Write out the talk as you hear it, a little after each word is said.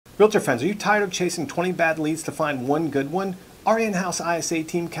Realtor friends, are you tired of chasing 20 bad leads to find one good one? Our in-house ISA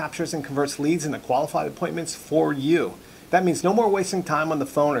team captures and converts leads into qualified appointments for you. That means no more wasting time on the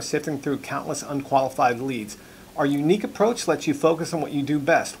phone or sifting through countless unqualified leads. Our unique approach lets you focus on what you do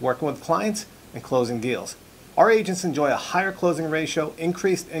best, working with clients and closing deals. Our agents enjoy a higher closing ratio,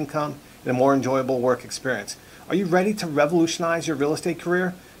 increased income, and a more enjoyable work experience. Are you ready to revolutionize your real estate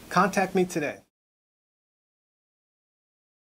career? Contact me today.